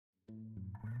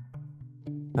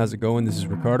How's it going? This is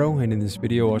Ricardo, and in this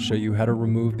video I'll show you how to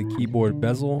remove the keyboard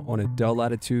bezel on a Dell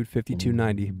Latitude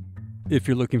 5290. If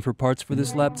you're looking for parts for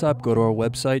this laptop, go to our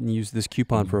website and use this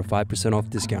coupon for a 5% off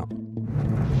discount.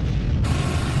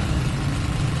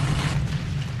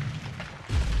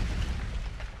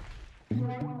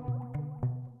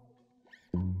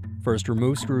 First,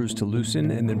 remove screws to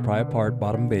loosen and then pry apart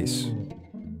bottom base.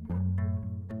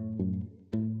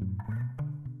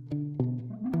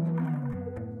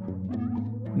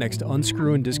 Next,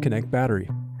 unscrew and disconnect battery.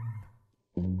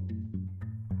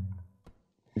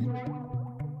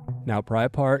 Now pry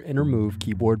apart and remove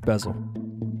keyboard bezel.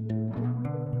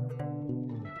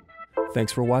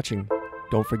 Thanks for watching.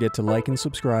 Don't forget to like and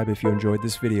subscribe if you enjoyed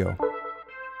this video.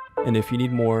 And if you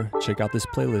need more, check out this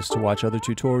playlist to watch other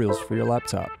tutorials for your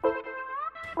laptop.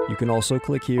 You can also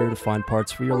click here to find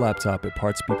parts for your laptop at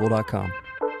Parts-People.com.